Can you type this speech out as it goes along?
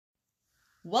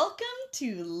Welcome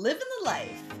to Living the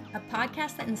Life, a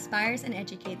podcast that inspires and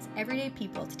educates everyday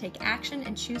people to take action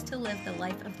and choose to live the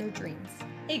life of their dreams.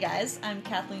 Hey guys, I'm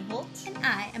Kathleen Holt. And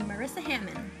I am Marissa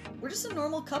Hammond. We're just a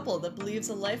normal couple that believes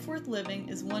a life worth living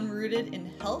is one rooted in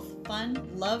health, fun,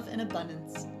 love, and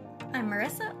abundance. I'm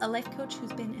Marissa, a life coach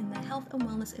who's been in the health and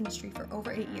wellness industry for over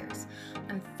 8 years.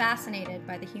 I'm fascinated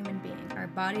by the human being, our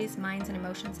bodies, minds, and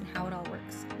emotions, and how it all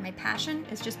works. My passion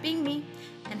is just being me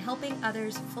and helping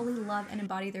others fully love and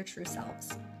embody their true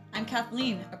selves. I'm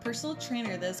Kathleen, a personal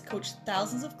trainer that has coached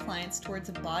thousands of clients towards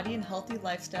a body and healthy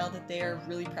lifestyle that they are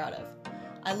really proud of.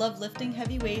 I love lifting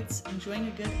heavy weights, enjoying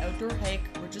a good outdoor hike,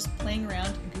 or just playing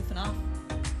around and goofing off.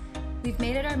 We've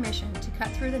made it our mission to cut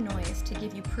through the noise to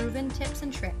give you proven tips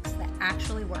and tricks that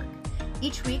actually work.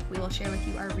 Each week, we will share with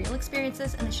you our real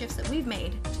experiences and the shifts that we've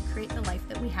made to create the life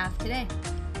that we have today.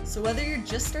 So whether you're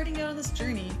just starting out on this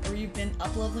journey or you've been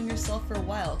up-leveling yourself for a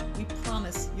while, we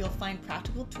promise you'll find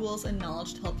practical tools and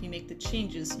knowledge to help you make the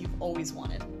changes you've always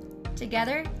wanted.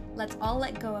 Together, let's all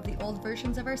let go of the old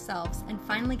versions of ourselves and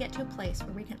finally get to a place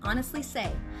where we can honestly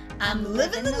say, I'm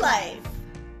living the life!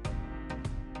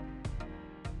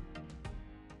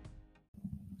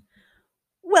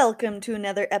 Welcome to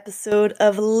another episode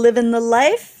of Living the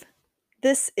Life.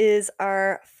 This is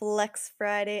our Flex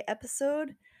Friday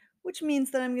episode, which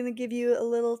means that I'm going to give you a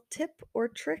little tip or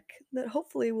trick that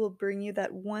hopefully will bring you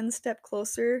that one step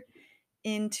closer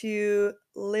into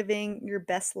living your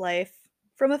best life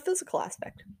from a physical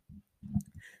aspect.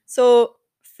 So,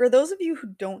 for those of you who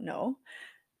don't know,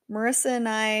 Marissa and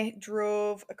I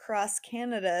drove across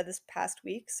Canada this past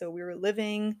week. So we were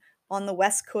living on the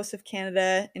west coast of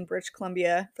Canada in British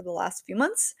Columbia for the last few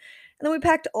months. And then we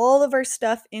packed all of our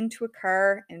stuff into a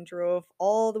car and drove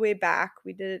all the way back.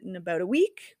 We did it in about a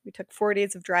week. We took 4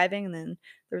 days of driving, and then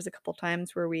there was a couple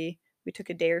times where we took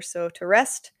a day or so to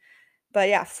rest. But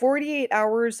yeah, 48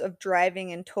 hours of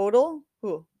driving in total,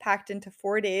 packed into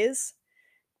 4 days.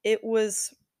 It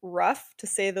was rough, to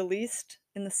say the least,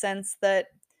 in the sense that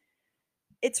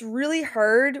it's really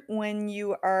hard when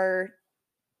you are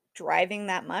driving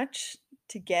that much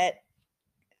to get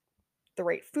the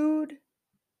right food.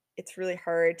 It's really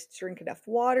hard to drink enough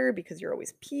water because you're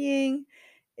always peeing.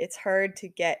 It's hard to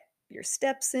get your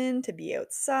steps in, to be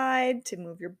outside, to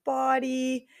move your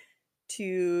body,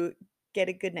 to get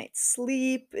a good night's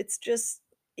sleep. It's just,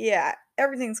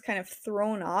 everything's kind of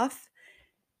thrown off.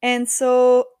 And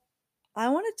so I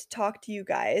wanted to talk to you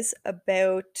guys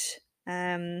about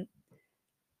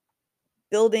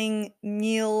building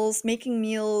meals, making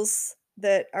meals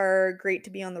that are great to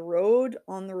be on the road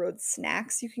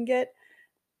snacks you can get,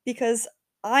 because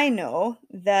I know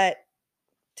that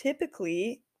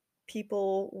typically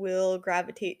people will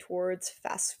gravitate towards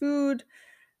fast food.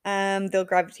 They'll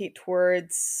gravitate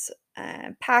towards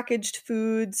packaged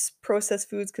foods, processed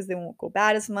foods, because they won't go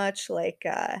bad as much, like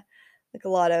a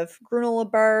lot of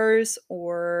granola bars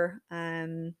or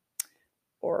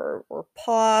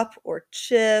pop or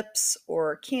chips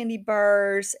or candy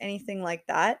bars, anything like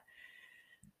that.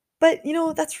 But,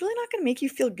 that's really not going to make you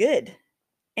feel good.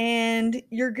 And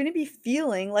you're going to be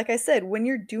feeling, like I said, when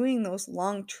you're doing those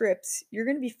long trips, you're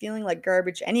going to be feeling like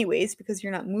garbage anyways because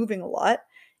you're not moving a lot.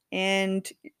 And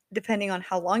depending on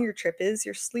how long your trip is,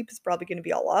 your sleep is probably going to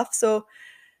be all off. So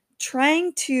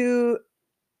trying to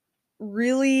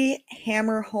really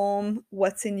hammer home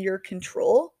what's in your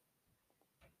control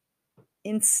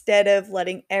instead of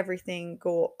letting everything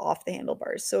go off the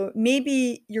handlebars. So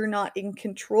maybe you're not in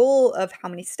control of how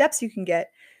many steps you can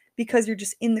get because you're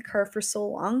just in the car for so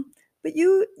long, but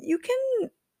you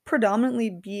can predominantly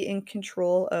be in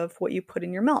control of what you put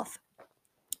in your mouth.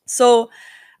 So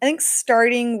I think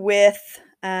starting with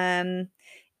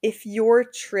if your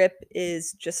trip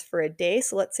is just for a day,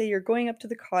 so let's say you're going up to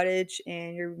the cottage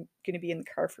and you're going to be in the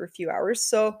car for a few hours.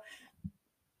 So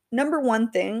number one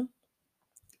thing,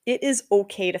 it is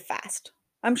okay to fast.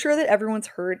 I'm sure that everyone's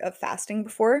heard of fasting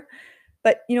before,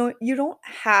 but you don't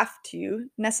have to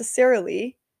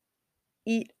necessarily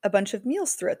eat a bunch of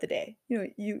meals throughout the day.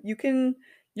 You can,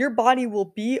 your body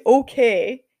will be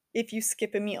okay if you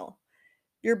skip a meal.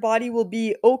 Your body will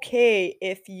be okay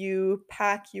if you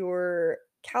pack your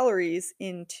calories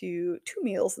into 2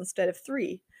 meals instead of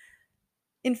 3.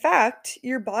 In fact,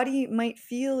 your body might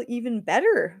feel even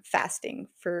better fasting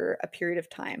for a period of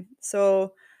time.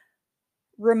 So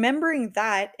remembering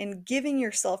that and giving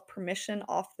yourself permission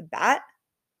off the bat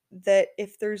that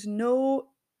if there's no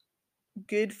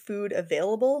good food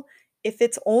available, if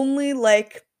it's only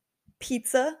like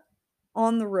pizza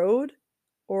on the road,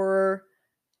 or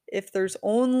if there's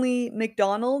only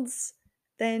McDonald's,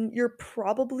 then you're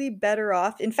probably better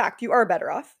off. In fact, you are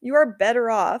better off. You are better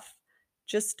off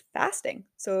just fasting.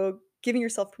 So giving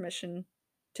yourself permission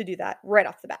to do that right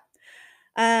off the bat.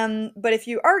 But if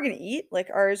you are going to eat, like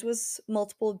ours was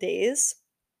multiple days,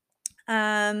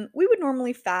 we would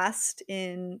normally fast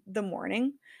in the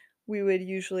morning. We would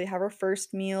usually have our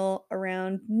first meal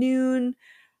around noon.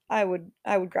 I would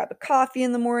grab a coffee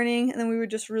in the morning, and then we would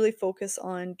just really focus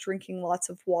on drinking lots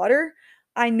of water.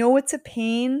 I know it's a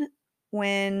pain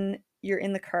when you're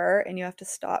in the car and you have to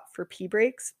stop for pee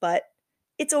breaks, but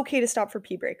it's okay to stop for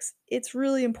pee breaks. It's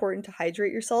really important to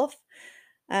hydrate yourself.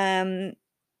 Um,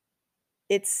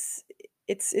 it's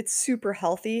super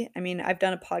healthy. I mean, I've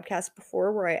done a podcast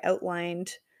before where I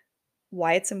outlined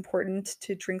why it's important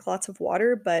to drink lots of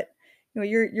water, but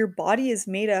your body is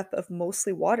made up of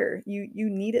mostly water. You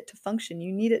need it to function.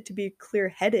 You need it to be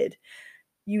clear-headed.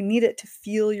 You need it to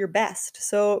feel your best.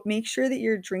 So make sure that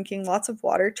you're drinking lots of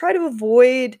water. Try to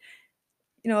avoid,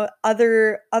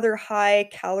 other high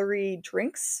calorie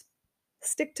drinks.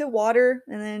 Stick to water,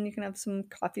 and then you can have some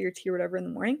coffee or tea or whatever in the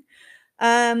morning.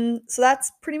 So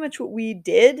that's pretty much what we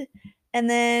did. And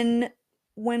then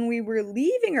when we were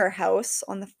leaving our house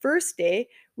on the first day,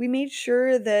 we made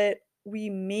sure that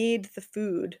we made the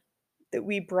food that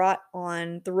we brought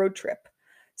on the road trip.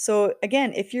 So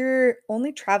again, if you're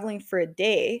only traveling for a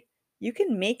day, you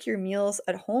can make your meals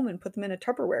at home and put them in a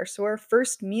Tupperware. So our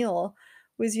first meal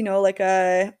was, like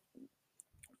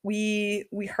we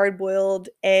hard boiled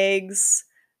eggs,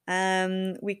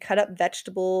 we cut up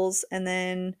vegetables, and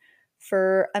then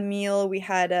for a meal we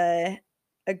had a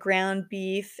ground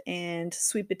beef and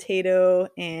sweet potato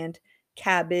and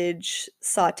cabbage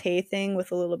saute thing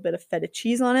with a little bit of feta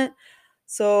cheese on it.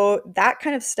 So that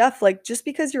kind of stuff, like just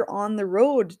because you're on the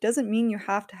road doesn't mean you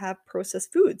have to have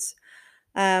processed foods.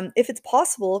 If it's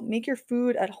possible, make your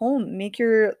food at home. Make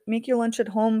your lunch at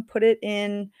home. Put it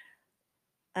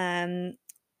um,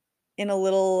 in a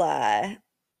little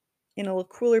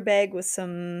cooler bag with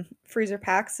some freezer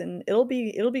packs, and it'll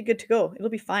be good to go. It'll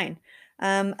be fine.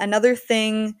 Another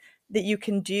thing that you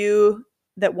can do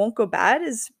that won't go bad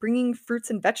is bringing fruits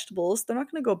and vegetables. They're not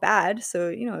going to go bad.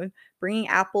 So, bringing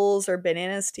apples or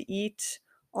bananas to eat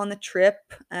on the trip.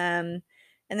 And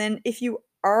then if you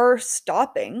are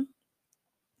stopping,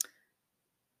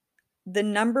 the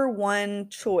number one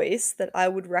choice that I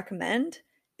would recommend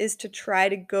is to try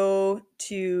to go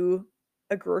to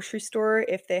a grocery store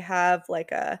if they have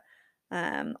like a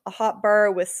hot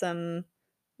bar with some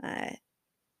uh,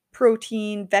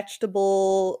 protein,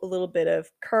 vegetable, a little bit of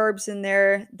carbs in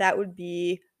there. That would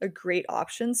be a great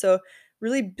option. So,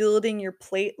 really building your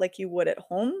plate like you would at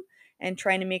home and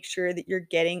trying to make sure that you're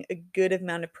getting a good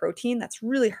amount of protein. That's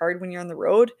really hard when you're on the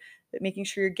road, but making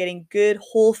sure you're getting good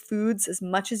whole foods as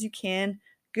much as you can,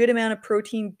 good amount of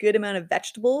protein, good amount of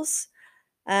vegetables.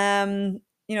 Um,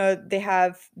 they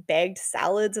have bagged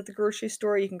salads at the grocery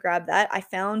store. You can grab that. I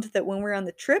found that when we were on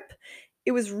the trip,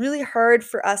 it was really hard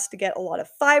for us to get a lot of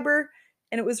fiber,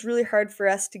 and it was really hard for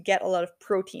us to get a lot of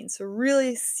protein. So,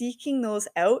 really seeking those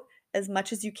out as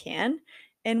much as you can.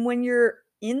 And when you're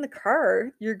in the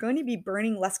car, you're going to be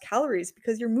burning less calories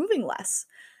because you're moving less.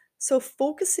 So,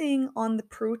 focusing on the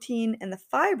protein and the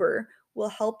fiber will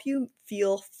help you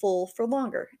feel full for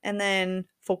longer. And then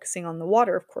focusing on the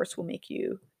water, of course, will make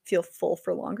you feel full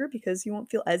for longer because you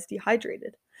won't feel as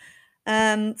dehydrated.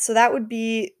 So that would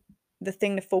be the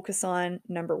thing to focus on,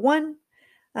 number one.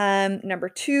 Number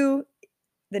two,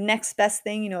 the next best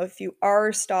thing, if you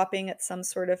are stopping at some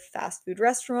sort of fast food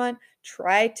restaurant,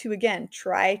 try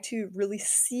to really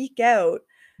seek out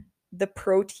the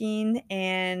protein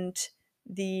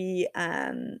the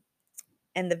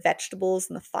and the vegetables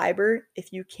and the fiber.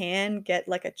 If you can get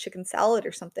like a chicken salad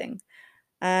or something.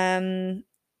 Um,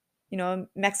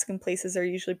 Mexican places are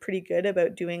usually pretty good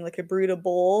about doing like a burrito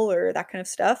bowl or that kind of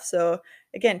stuff. So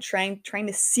again, trying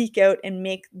to seek out and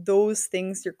make those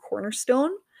things your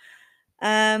cornerstone.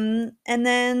 And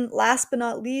then last but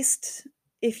not least,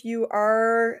 if you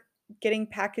are getting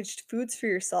packaged foods for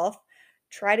yourself,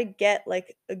 try to get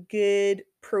like a good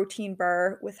protein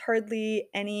bar with hardly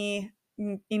any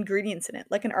ingredients in it,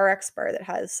 like an RX bar that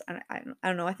has, I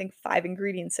don't know, I think 5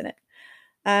 ingredients in it.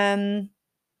 Um,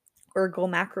 or a Go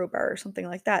Macro bar or something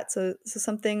like that. So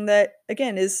something that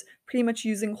again is pretty much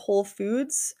using whole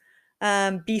foods.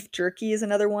 Beef jerky is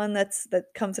another one that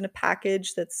comes in a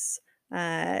package that's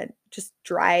just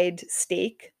dried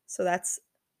steak. So that's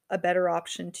a better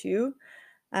option too.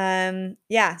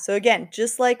 Yeah. So again,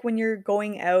 just like when you're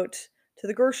going out to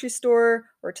the grocery store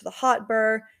or to the hot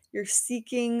bar, you're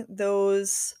seeking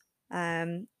those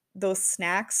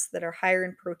snacks that are higher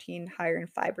in protein, higher in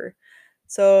fiber.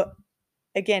 So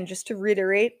again, just to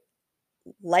reiterate,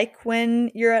 like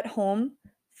when you're at home,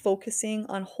 focusing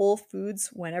on whole foods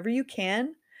whenever you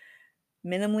can,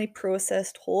 minimally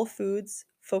processed whole foods,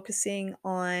 focusing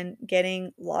on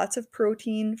getting lots of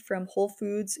protein from whole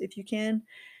foods if you can,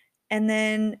 and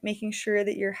then making sure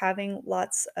that you're having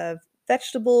lots of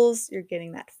vegetables, you're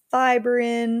getting that fiber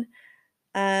in.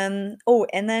 Oh,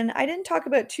 and then I didn't talk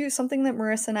about too, something that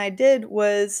Marissa and I did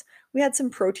was we had some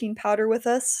protein powder with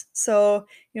us. So,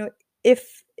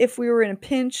 if we were in a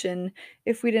pinch and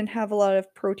if we didn't have a lot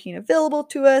of protein available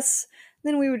to us,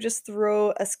 then we would just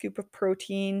throw a scoop of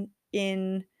protein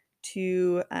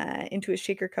into a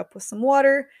shaker cup with some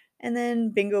water, and then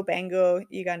bingo bango,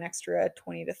 you got an extra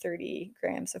 20 to 30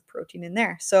 grams of protein in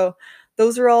there. So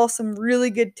those are all some really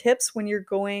good tips when you're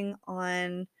going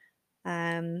on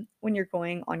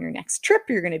your next trip.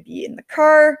 You're going to be in the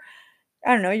car.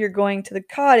 I don't know, you're going to the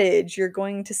cottage, you're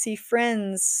going to see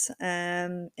friends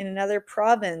in another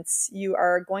province, you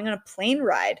are going on a plane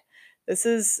ride.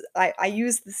 I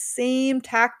use the same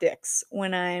tactics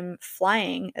when I'm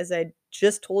flying as I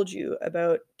just told you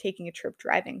about taking a trip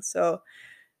driving. So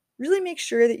really make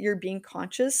sure that you're being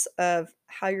conscious of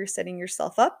how you're setting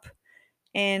yourself up,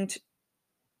 and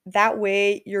that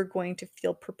way you're going to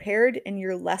feel prepared and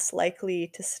you're less likely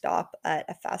to stop at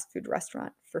a fast food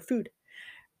restaurant for food.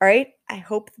 All right, I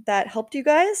hope that helped you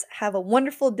guys. Have a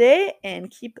wonderful day and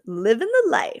keep living the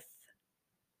life.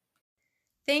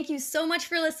 Thank you so much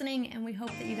for listening, and we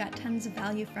hope that you got tons of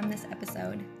value from this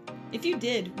episode. If you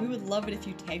did, we would love it if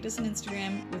you tagged us on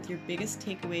Instagram with your biggest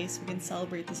takeaways so we can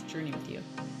celebrate this journey with you.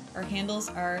 Our handles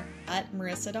are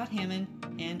 @marissa.hammond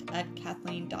and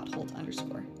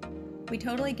 @kathleen.holt_. We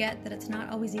totally get that it's not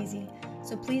always easy,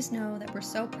 so please know that we're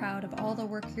so proud of all the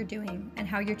work you're doing and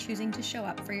how you're choosing to show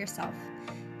up for yourself.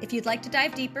 If you'd like to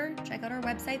dive deeper, check out our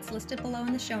websites listed below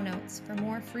in the show notes for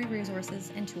more free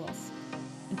resources and tools.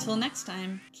 Until next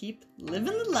time, keep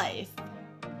living the life.